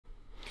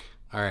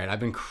All right, I've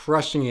been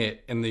crushing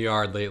it in the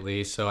yard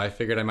lately, so I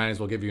figured I might as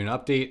well give you an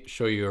update,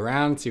 show you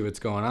around, see what's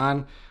going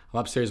on. I'm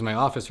upstairs in my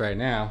office right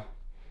now.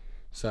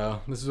 So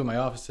this is what my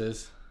office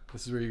is.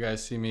 This is where you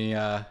guys see me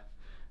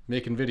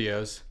making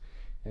videos.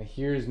 And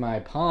here's my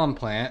palm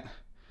plant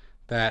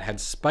that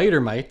had spider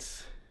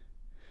mites,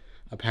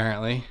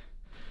 apparently,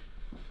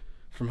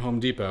 from Home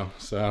Depot.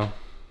 So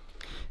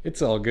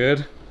it's all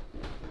good.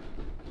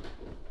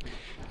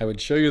 I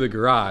would show you the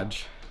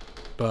garage,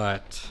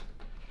 but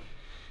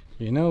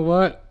you know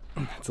what?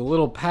 It's a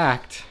little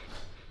packed.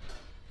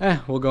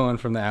 We'll go in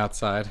from the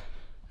outside.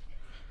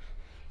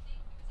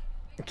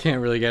 I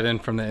can't really get in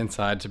from the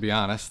inside, to be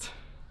honest.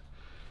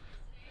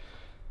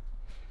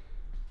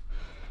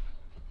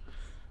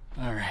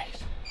 All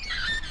right.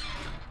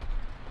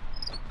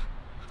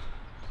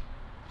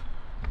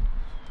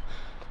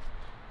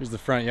 Here's the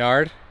front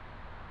yard.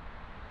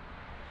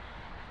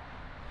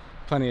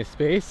 Plenty of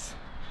space.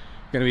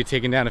 I'm gonna be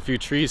taking down a few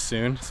trees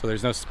soon, so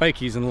there's no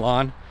spikies in the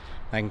lawn.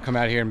 I can come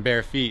out here in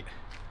bare feet.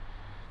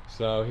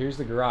 So here's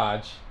the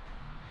garage.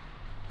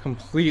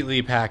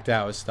 Completely packed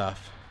out with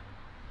stuff.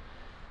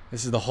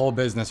 This is the whole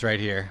business right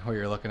here, what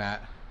you're looking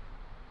at.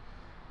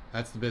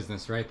 That's the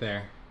business right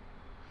there.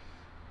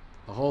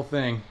 The whole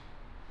thing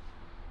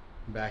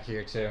back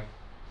here too.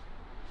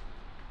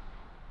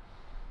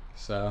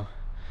 So,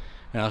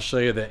 and I'll show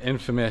you the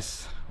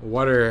infamous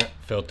water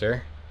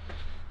filter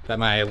that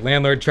my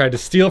landlord tried to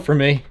steal from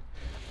me.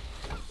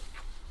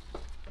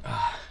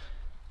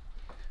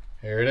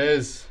 Here it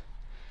is.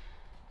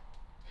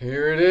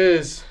 Here it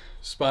is.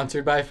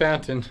 Sponsored by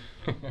Fountain.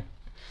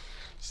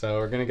 So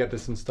we're gonna get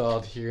this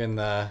installed here in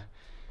the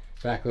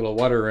back little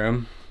water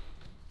room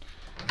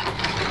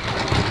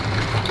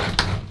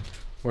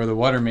where the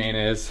water main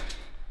is.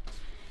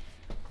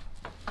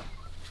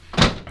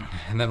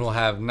 And then we'll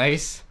have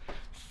nice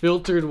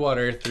filtered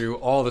water through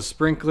all the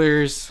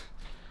sprinklers,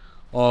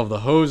 all of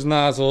the hose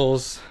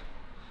nozzles,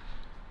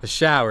 the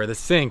shower, the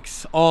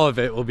sinks, all of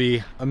it will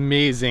be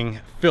amazing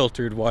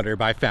filtered water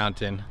by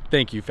Fountain.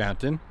 Thank you,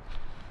 Fountain.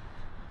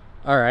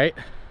 All right,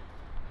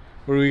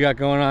 what do we got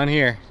going on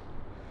here?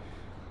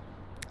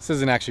 This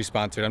isn't actually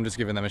sponsored, I'm just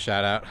giving them a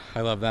shout out. I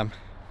love them.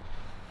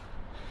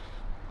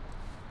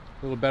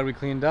 Little bed we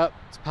cleaned up,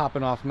 it's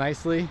popping off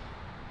nicely.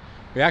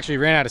 We actually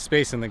ran out of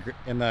space in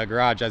the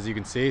garage, as you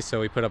can see,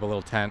 so we put up a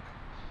little tent.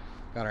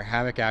 Got our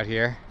hammock out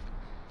here.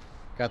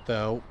 Got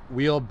the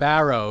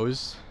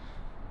wheelbarrows,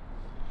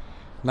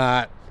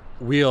 not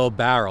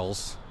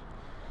wheelbarrows,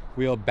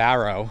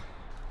 wheelbarrow.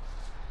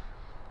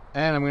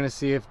 And I'm gonna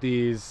see if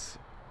these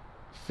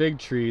fig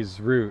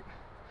trees root.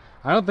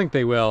 I don't think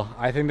they will.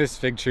 I think this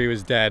fig tree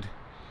was dead.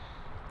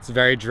 It's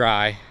very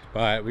dry,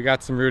 but we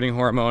got some rooting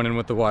hormone in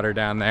with the water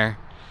down there.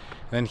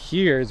 And then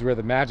here's where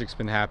the magic's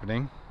been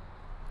happening.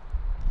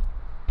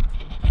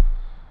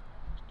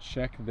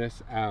 Check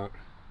this out.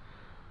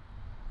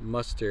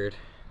 Mustard.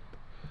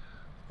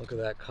 Look at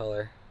that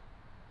color.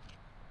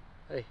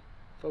 Hey,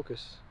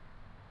 focus.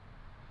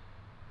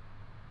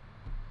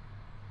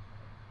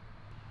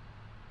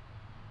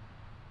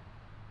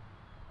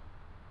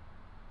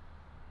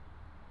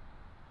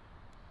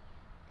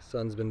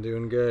 Sun's been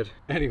doing good.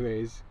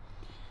 Anyways.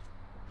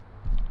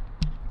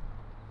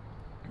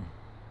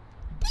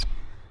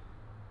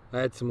 I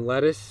had some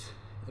lettuce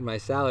in my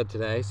salad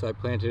today, so I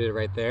planted it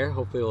right there.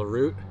 Hopefully it'll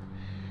root.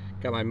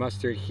 Got my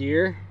mustard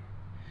here.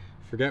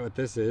 Forget what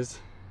this is,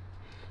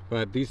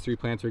 but these three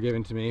plants were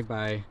given to me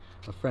by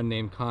a friend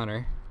named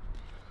Connor.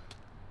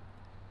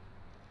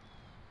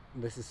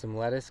 This is some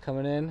lettuce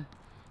coming in.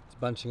 It's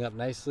bunching up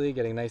nicely,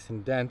 getting nice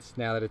and dense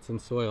now that it's in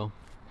soil.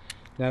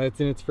 Now that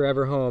it's in its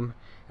forever home.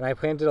 And I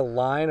planted a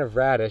line of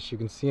radish. You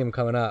can see them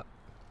coming up.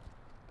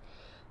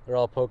 They're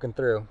all poking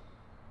through.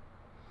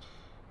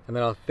 And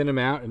then I'll thin them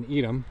out and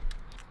eat them.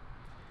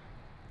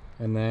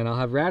 And then I'll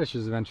have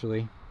radishes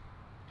eventually.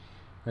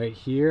 Right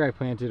here I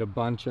planted a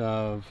bunch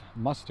of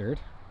mustard.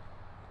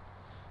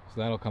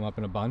 So that'll come up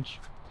in a bunch.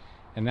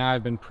 And now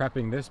I've been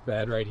prepping this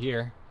bed right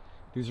here.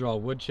 These are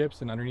all wood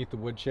chips, and underneath the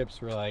wood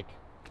chips were like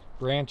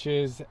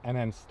branches and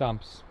then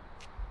stumps.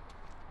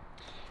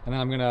 And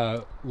then I'm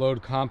gonna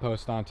load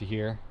compost onto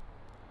here.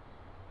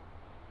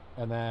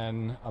 And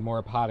then a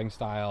more potting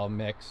style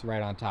mix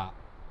right on top.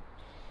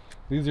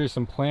 These are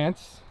some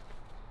plants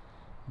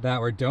that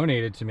were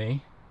donated to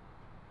me.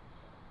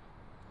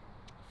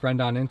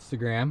 Friend on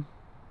Instagram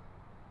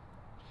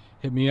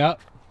hit me up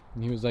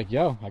and he was like,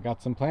 yo, I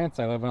got some plants.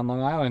 I live on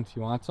Long Island.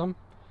 You want some?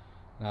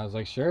 And I was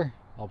like, sure,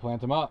 I'll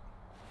plant them up.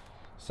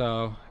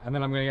 So, and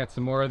then I'm gonna get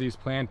some more of these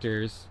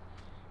planters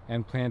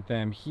and plant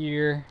them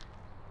here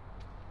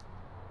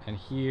and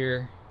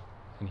here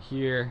and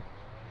here.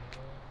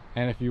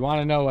 And if you want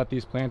to know what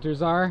these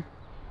planters are,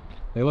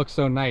 they look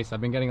so nice.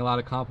 I've been getting a lot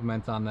of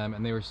compliments on them,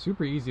 and they were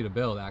super easy to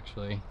build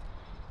actually.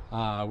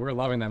 We're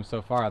loving them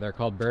so far. They're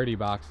called Birdie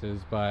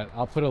boxes, but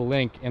I'll put a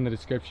link in the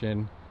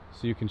description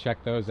so you can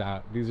check those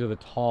out. These are the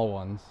tall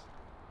ones.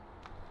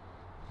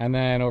 And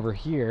then over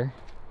here,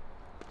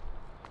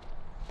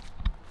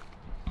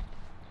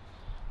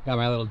 got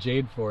my little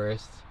jade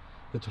forest.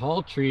 The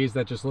tall trees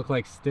that just look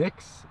like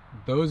sticks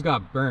those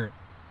got burnt.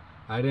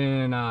 I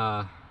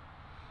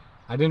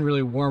didn't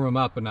really warm them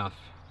up enough.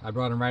 I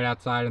brought them right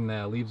outside and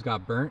the leaves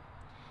got burnt.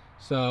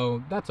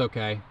 So that's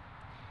okay.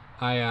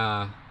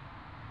 I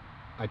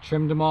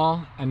trimmed them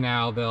all, and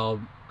now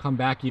they'll come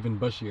back even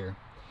bushier.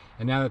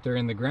 And now that they're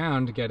in the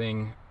ground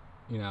getting,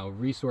 you know,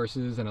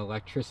 resources and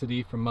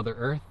electricity from Mother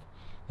Earth,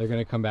 they're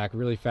gonna come back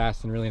really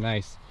fast and really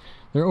nice.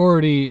 They're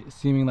already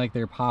seeming like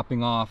they're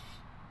popping off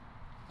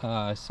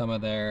some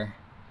of their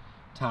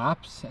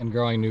tops and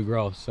growing new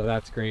growth, so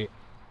that's great.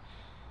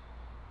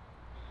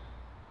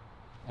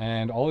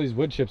 And all these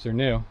wood chips are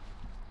new.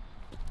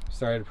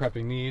 Started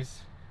prepping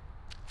these,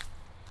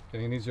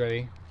 getting these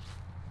ready.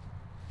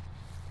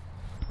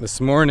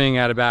 This morning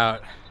at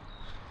about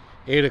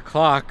 8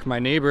 o'clock, my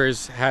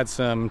neighbors had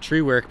some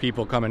tree work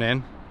people coming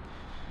in.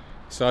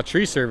 Saw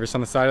tree service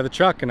on the side of the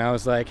truck, and I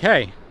was like,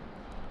 hey,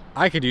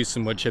 I could use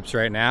some wood chips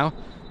right now.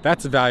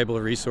 That's a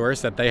valuable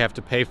resource that they have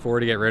to pay for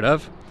to get rid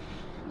of.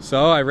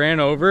 So I ran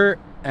over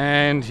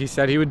and he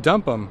said he would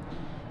dump them.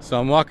 So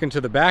I'm walking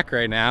to the back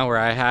right now where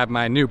I have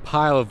my new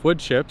pile of wood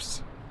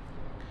chips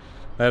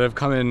that have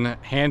come in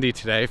handy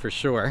today for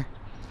sure.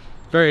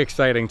 Very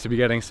exciting to be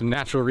getting some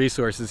natural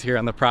resources here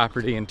on the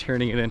property and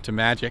turning it into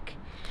magic.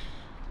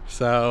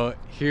 So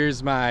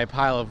here's my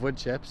pile of wood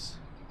chips.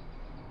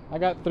 I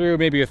got through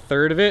maybe a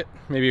third of it,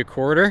 maybe a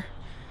quarter,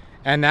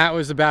 and that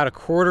was about a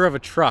quarter of a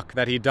truck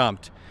that he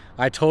dumped.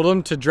 I told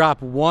him to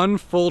drop 1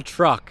 full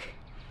truck.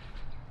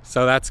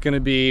 So that's gonna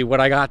be what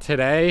I got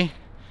today,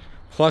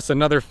 plus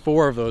another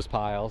 4 of those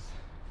piles.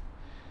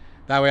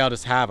 That way I'll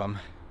just have them,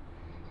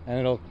 and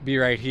it'll be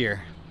right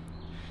here.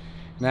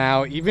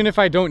 Now, even if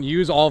I don't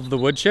use all of the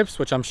wood chips,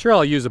 which I'm sure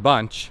I'll use a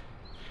bunch,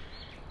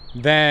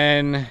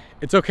 then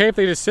it's okay if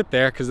they just sit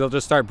there because they'll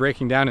just start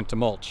breaking down into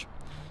mulch.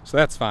 So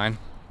that's fine.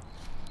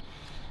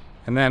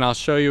 And then I'll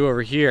show you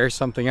over here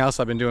something else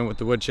I've been doing with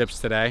the wood chips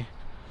today.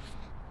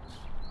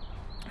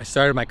 I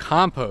started my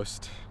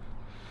compost.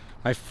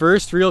 My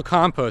first real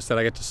compost that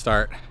I get to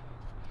start.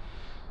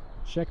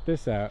 Check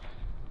this out.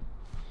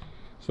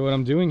 So what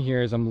I'm doing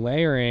here is I'm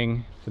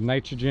layering the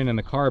nitrogen and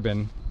the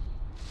carbon,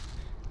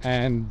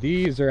 and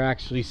these are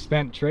actually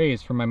spent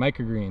trays from my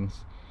microgreens.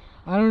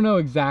 I don't know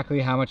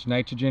exactly how much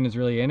nitrogen is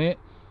really in it,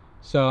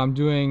 so I'm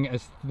doing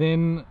as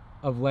thin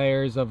of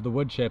layers of the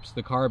wood chips,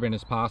 the carbon,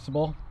 as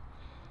possible.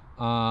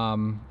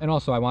 And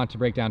also I want to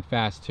break down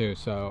fast too,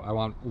 so I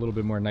want a little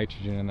bit more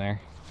nitrogen in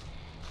there.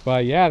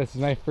 But yeah, this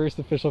is my first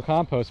official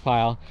compost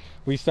pile.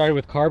 We started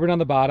with carbon on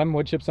the bottom,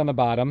 wood chips on the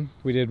bottom.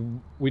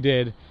 We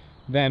did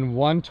then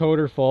 1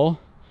 toter full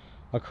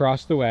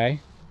across the way.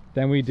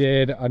 Then we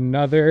did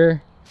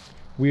another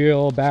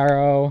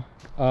wheelbarrow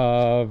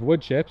of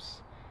wood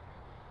chips,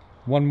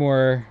 1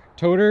 more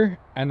toter,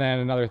 and then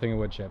another thing of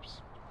wood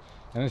chips.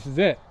 And this is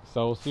it.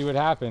 So we'll see what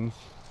happens.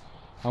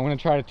 I'm gonna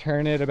try to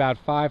turn it about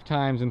 5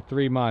 times in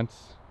 3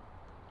 months.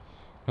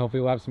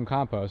 Hopefully we'll have some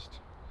compost.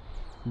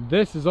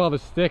 This is all the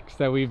sticks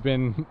that we've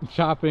been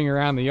chopping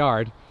around the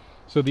yard.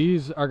 So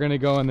these are gonna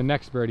go in the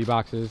next Birdie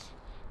boxes.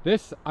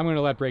 This I'm gonna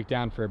let break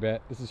down for a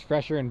bit. This is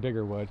fresher and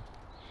bigger wood.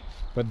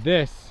 But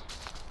this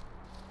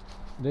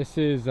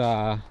is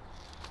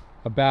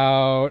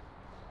about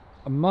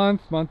a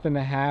month and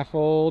a half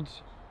old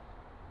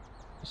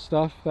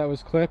stuff that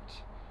was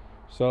clipped.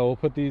 So we'll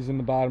put these in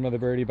the bottom of the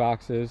Birdie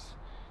boxes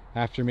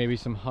after maybe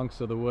some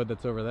hunks of the wood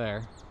that's over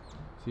there.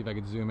 See if I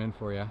can zoom in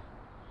for you.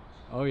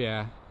 Oh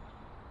yeah.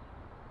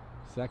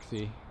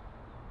 Sexy.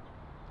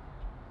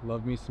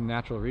 Love me some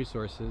natural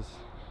resources.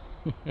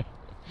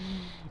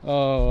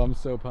 Oh, I'm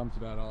so pumped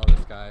about all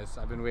this, guys.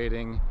 I've been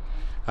waiting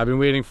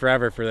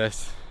forever for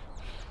this.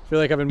 I feel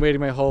like I've been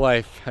waiting my whole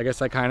life. I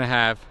guess I kind of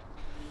have.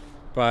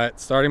 But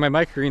starting my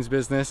microgreens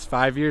business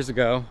 5 years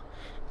ago,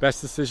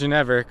 best decision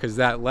ever, because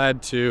that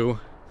led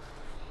to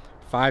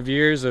 5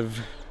 years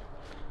of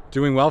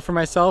doing well for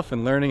myself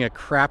and learning a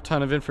crap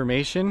ton of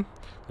information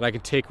that I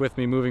can take with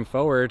me moving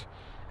forward.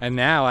 And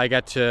now I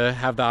get to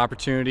have the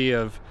opportunity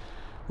of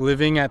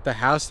living at the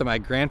house that my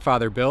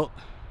grandfather built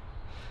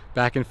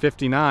back in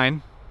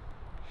 '59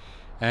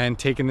 and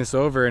taking this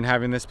over and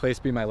having this place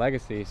be my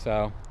legacy.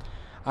 So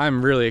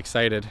I'm really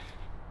excited.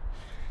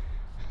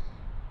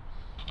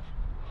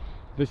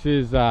 This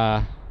is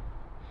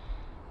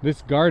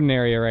this garden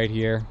area right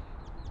here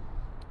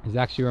is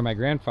actually where my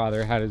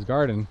grandfather had his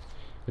garden.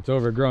 It's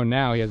overgrown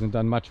now. He hasn't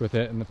done much with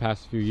it in the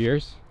past few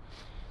years.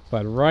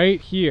 But right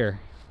here,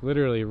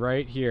 literally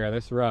right here,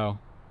 this row,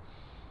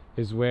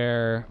 is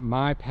where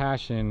my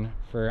passion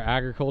for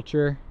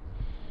agriculture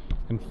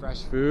and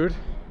fresh food,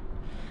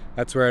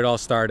 that's where it all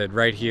started,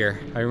 right here.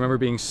 I remember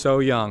being so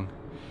young.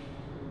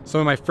 Some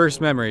of my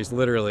first memories,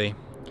 literally,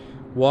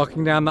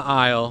 walking down the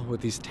aisle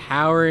with these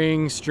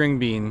towering string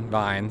bean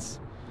vines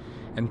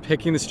and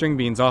picking the string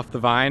beans off the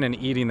vine and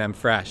eating them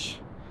fresh.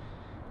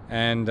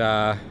 And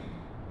that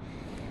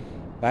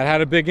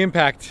had a big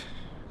impact.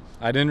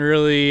 I didn't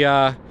really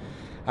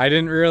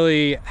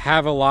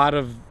have a lot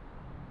of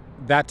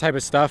that type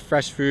of stuff,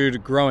 fresh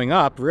food, growing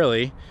up,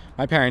 really.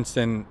 My parents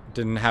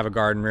didn't have a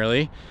garden,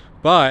 really.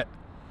 But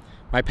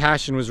my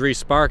passion was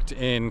re-sparked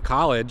in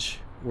college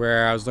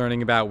where I was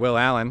learning about Will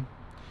Allen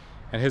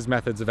and his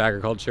methods of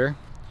agriculture.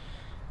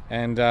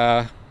 And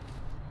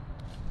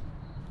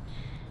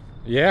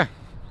yeah,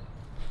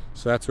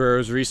 so that's where it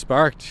was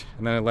re-sparked.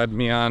 And then it led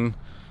me on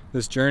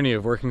this journey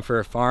of working for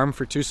a farm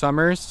for 2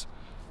 summers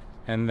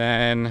and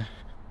then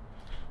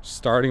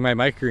starting my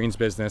microgreens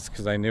business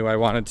because I knew I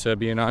wanted to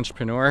be an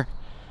entrepreneur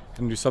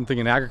and do something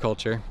in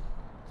agriculture.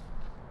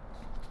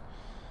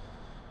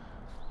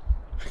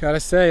 I gotta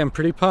say, I'm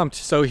pretty pumped.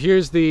 So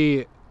here's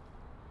the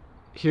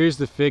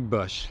fig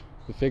bush,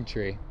 the fig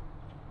tree.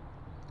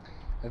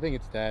 I think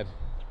it's dead.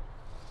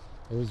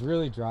 It was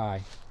really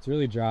dry. It's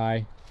really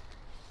dry.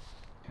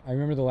 I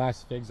remember the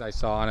last figs I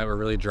saw on it were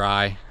really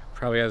dry.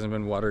 Probably hasn't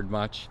been watered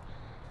much.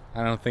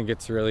 I don't think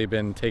it's really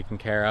been taken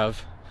care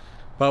of.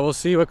 But we'll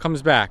see what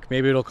comes back.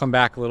 Maybe it'll come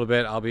back a little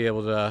bit. I'll be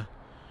able to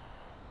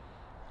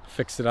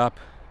fix it up.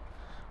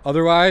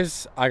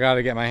 Otherwise, I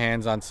gotta get my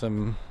hands on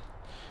some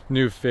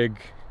new fig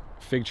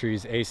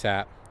trees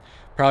ASAP.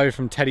 Probably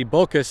from Teddy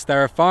Bulkus,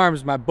 Thera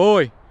Farms, my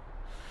boy.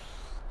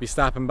 Be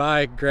stopping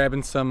by,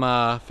 grabbing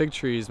some fig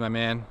trees, my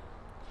man.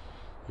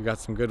 You got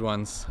some good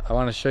ones. I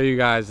want to show you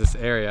guys this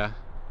area.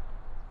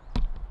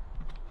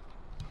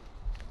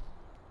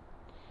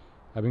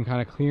 I've been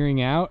kind of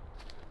clearing out,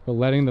 but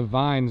letting the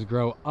vines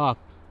grow up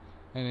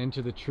and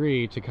into the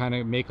tree to kind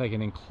of make like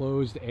an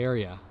enclosed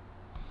area.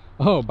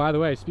 Oh, by the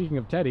way, speaking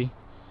of Teddy,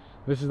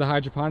 this is the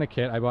hydroponic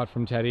kit I bought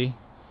from Teddy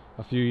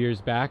a few years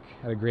back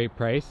at a great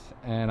price,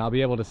 and I'll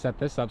be able to set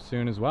this up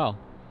soon as well.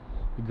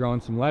 Be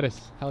growing some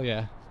lettuce, hell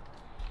yeah.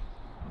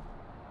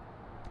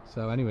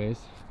 So anyways,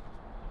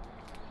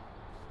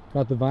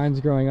 got the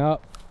vines growing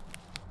up.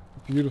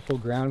 Beautiful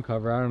ground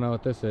cover. I don't know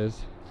what this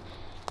is.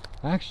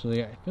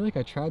 Actually, I feel like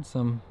I tried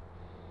some,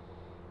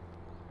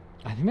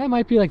 I think that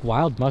might be like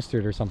wild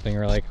mustard or something,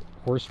 or like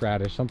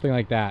horseradish, something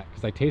like that,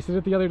 because I tasted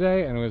it the other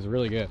day and it was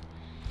really good.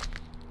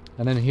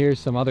 And then here's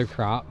some other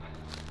crop.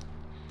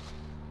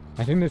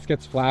 I think this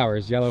gets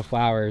flowers, yellow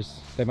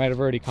flowers. They might have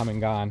already come and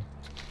gone,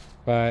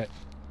 but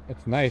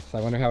it's nice.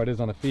 I wonder how it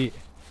is on the feet.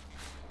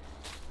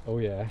 Oh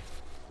yeah,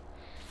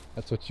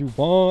 that's what you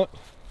want.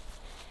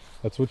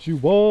 That's what you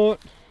want.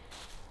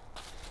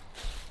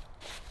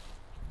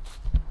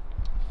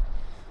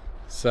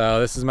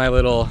 So this is my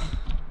little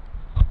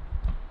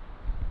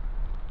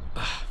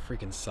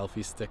freaking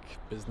selfie stick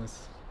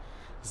business.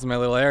 This is my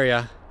little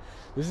area.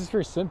 This is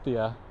for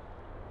Cynthia.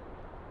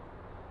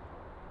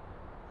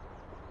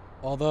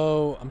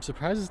 Although I'm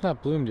surprised it's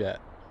not bloomed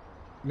yet.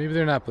 Maybe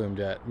they're not bloomed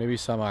yet. Maybe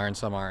some are and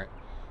some aren't.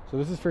 So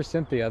this is for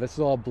Cynthia. This is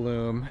all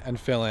bloom and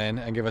fill in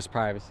and give us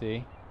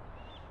privacy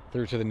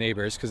through to the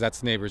neighbors, because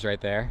that's the neighbors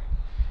right there.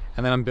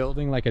 And then I'm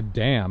building like a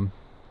dam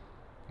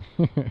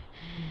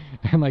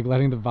and like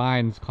letting the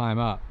vines climb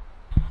up.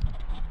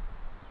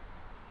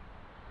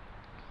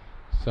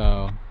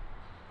 So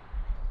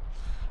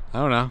I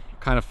don't know,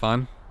 kind of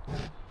fun.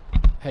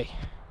 Hey,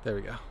 there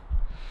we go.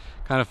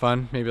 Kind of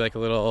fun, maybe like a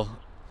little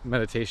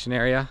meditation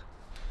area.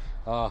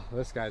 Oh,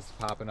 this guy's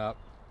popping up.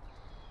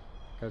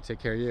 Gotta take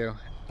care of you.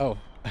 Oh,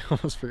 I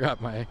almost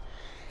forgot my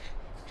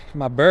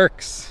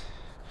Berks.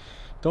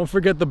 Don't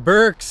forget the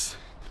Berks.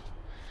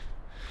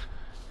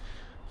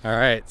 All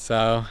right,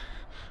 so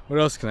what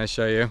else can I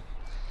show you?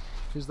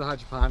 Here's the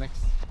hydroponics.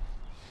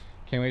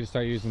 Can't wait to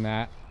start using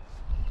that.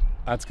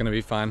 That's gonna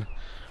be fun.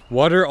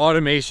 Water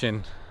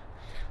automation.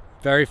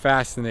 Very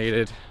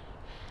fascinated.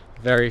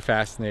 Very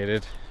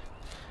fascinated.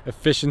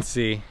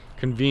 Efficiency,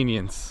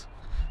 convenience.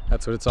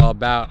 That's what it's all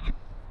about.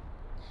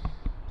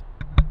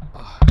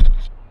 Oh.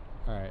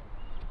 All right.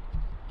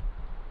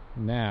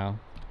 Now,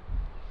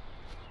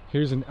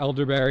 here's an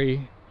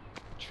elderberry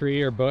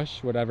tree or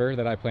bush, whatever,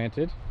 that I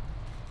planted.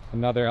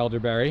 Another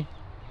elderberry.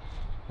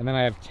 And then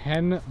I have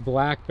 10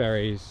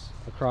 blackberries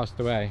across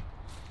the way.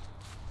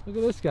 Look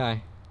at this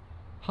guy,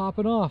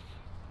 popping off.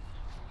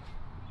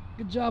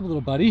 Good job,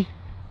 little buddy.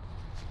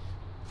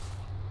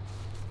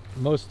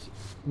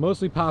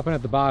 Mostly popping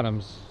at the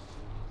bottoms,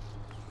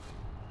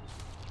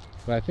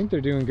 but I think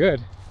they're doing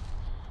good.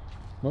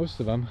 Most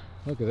of them.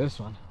 Look at this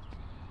one.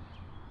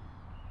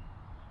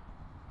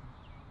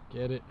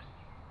 Get it.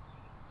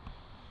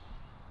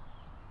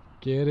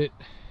 Get it.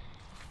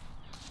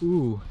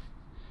 Ooh.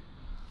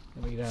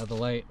 Let me get out of the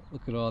light.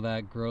 Look at all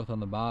that growth on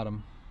the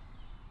bottom.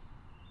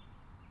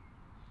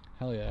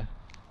 Hell yeah.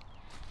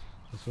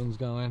 This one's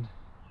going.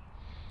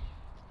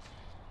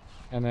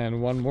 And then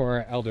one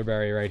more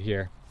elderberry right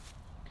here.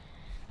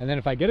 And then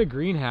if I get a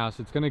greenhouse,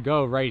 it's gonna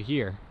go right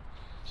here.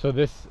 So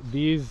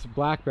these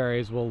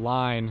blackberries will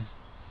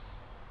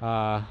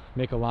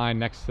make a line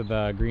next to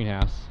the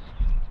greenhouse.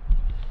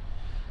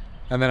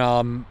 And then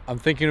I'm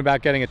thinking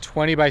about getting a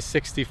 20 by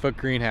 60 foot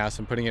greenhouse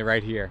and putting it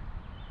right here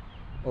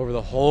over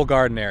the whole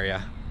garden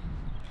area.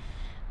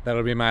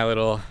 That'll be my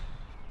little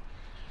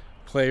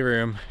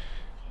playroom,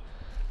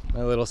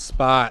 my little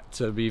spot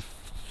to be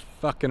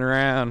fucking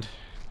around,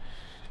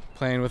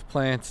 playing with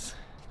plants.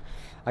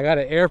 I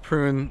gotta air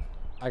prune.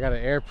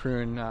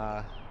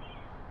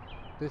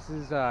 This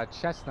is a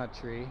chestnut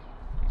tree,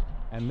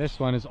 and this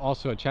one is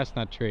also a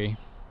chestnut tree.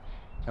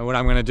 And what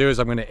I'm gonna do is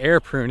I'm gonna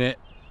air prune it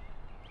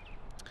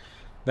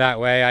That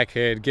way I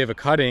could give a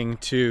cutting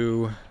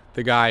to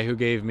the guy who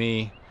gave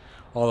me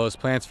all those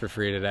plants for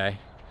free today.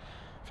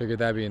 Figured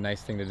that'd be a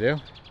nice thing to do.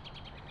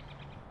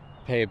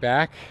 Pay it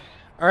back.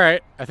 All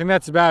right, I think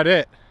that's about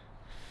it.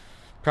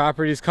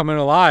 Property's coming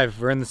alive.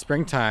 We're in the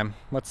springtime.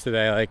 What's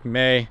today, like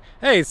May?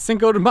 Hey, it's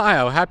Cinco de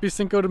Mayo. Happy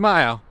Cinco de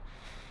Mayo.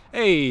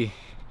 Hey,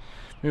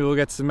 maybe we'll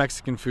get some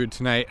Mexican food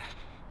tonight.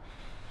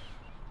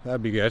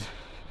 That'd be good.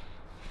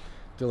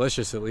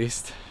 Delicious, at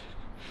least.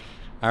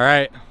 All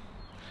right,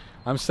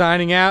 I'm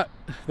signing out.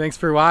 Thanks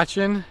for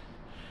watching.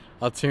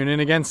 I'll tune in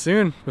again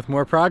soon with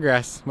more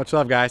progress. Much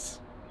love, guys.